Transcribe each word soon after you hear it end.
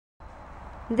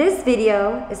This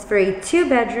video is for a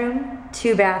 2-bedroom,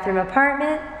 2-bathroom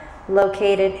apartment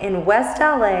located in West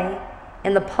LA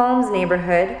in the Palms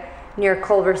neighborhood near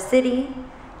Culver City,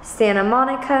 Santa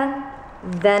Monica,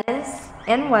 Venice,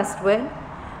 and Westwood,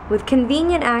 with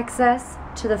convenient access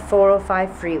to the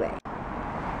 405 freeway.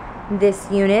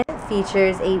 This unit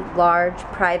features a large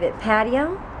private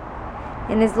patio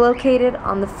and is located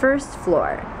on the first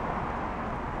floor.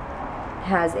 It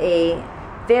has a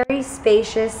very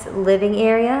spacious living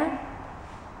area,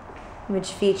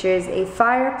 which features a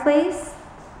fireplace,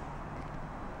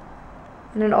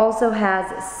 and it also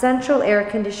has central air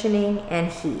conditioning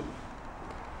and heat.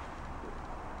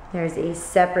 There's a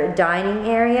separate dining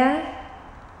area,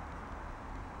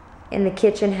 and the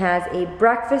kitchen has a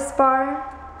breakfast bar,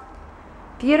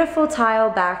 beautiful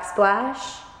tile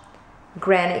backsplash,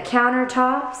 granite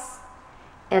countertops,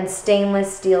 and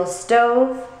stainless steel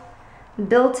stove,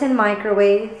 built-in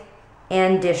microwave,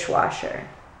 and dishwasher.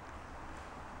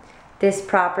 This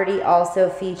property also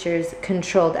features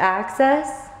controlled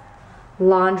access,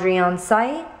 laundry on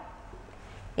site,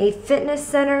 a fitness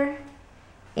center,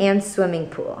 and swimming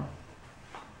pool.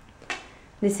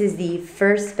 This is the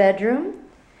first bedroom.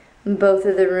 Both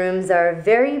of the rooms are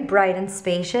very bright and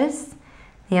spacious.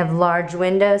 They have large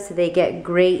windows so they get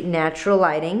great natural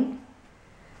lighting.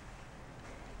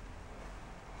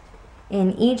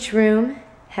 And each room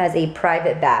has a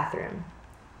private bathroom.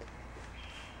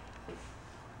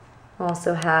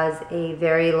 Also has a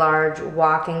very large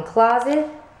walk-in closet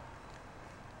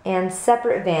and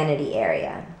separate vanity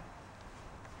area.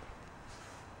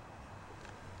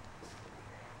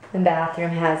 The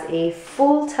bathroom has a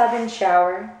full tub and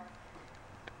shower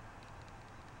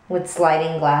with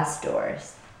sliding glass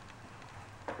doors.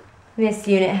 This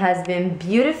unit has been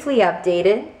beautifully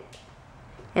updated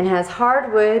and has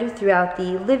hardwood throughout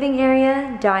the living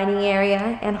area, dining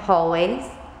area, and hallways,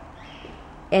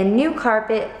 and new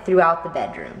carpet throughout the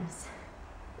bedrooms.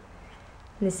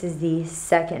 This is the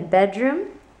second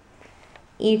bedroom.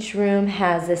 Each room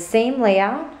has the same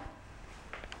layout,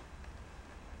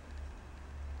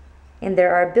 and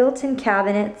there are built-in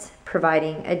cabinets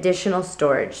providing additional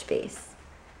storage space.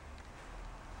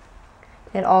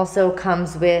 It also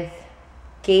comes with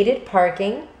gated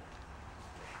parking,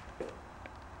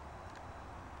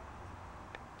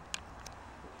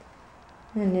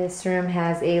 and this room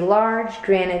has a large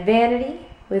granite vanity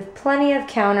with plenty of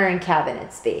counter and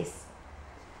cabinet space.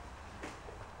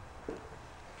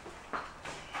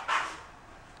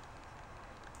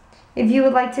 If you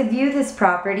would like to view this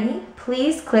property,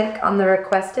 please click on the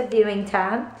Request a Viewing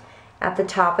tab at the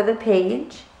top of the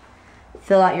page.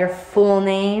 Fill out your full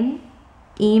name,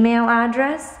 email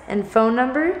address, and phone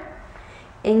number,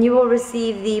 and you will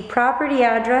receive the property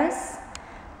address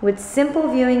with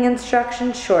simple viewing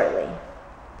instructions shortly.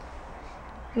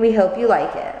 We hope you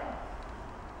like it.